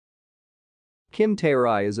Kim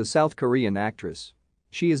Tae-ri is a South Korean actress.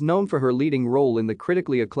 She is known for her leading role in the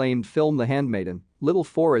critically acclaimed film The Handmaiden, Little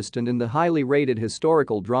Forest and in the highly rated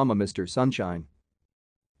historical drama Mr. Sunshine.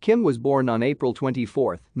 Kim was born on April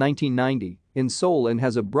 24, 1990, in Seoul and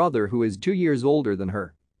has a brother who is 2 years older than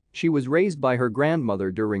her. She was raised by her grandmother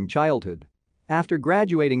during childhood. After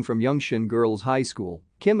graduating from Youngshin Girls High School,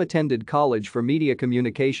 Kim attended college for media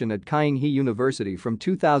communication at Kyung-hee University from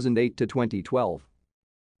 2008 to 2012.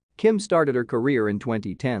 Kim started her career in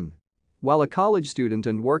 2010. While a college student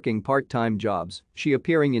and working part-time jobs, she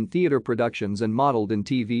appearing in theater productions and modeled in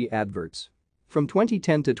TV adverts. From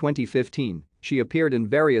 2010 to 2015, she appeared in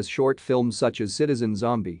various short films such as Citizen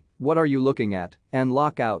Zombie, What Are You Looking At?, and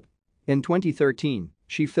Lockout. In 2013,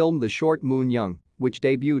 she filmed the short Moon Young, which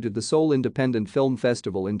debuted at the Seoul Independent Film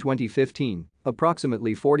Festival in 2015,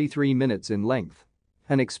 approximately 43 minutes in length.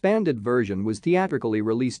 An expanded version was theatrically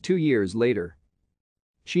released 2 years later.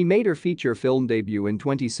 She made her feature film debut in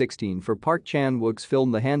 2016 for Park Chan-wook's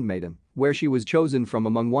film The Handmaiden, where she was chosen from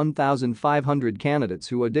among 1,500 candidates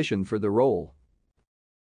who auditioned for the role.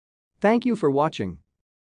 Thank you for watching.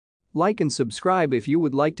 Like and subscribe if you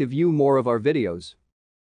would like to view more of our videos.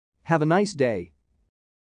 Have a nice day.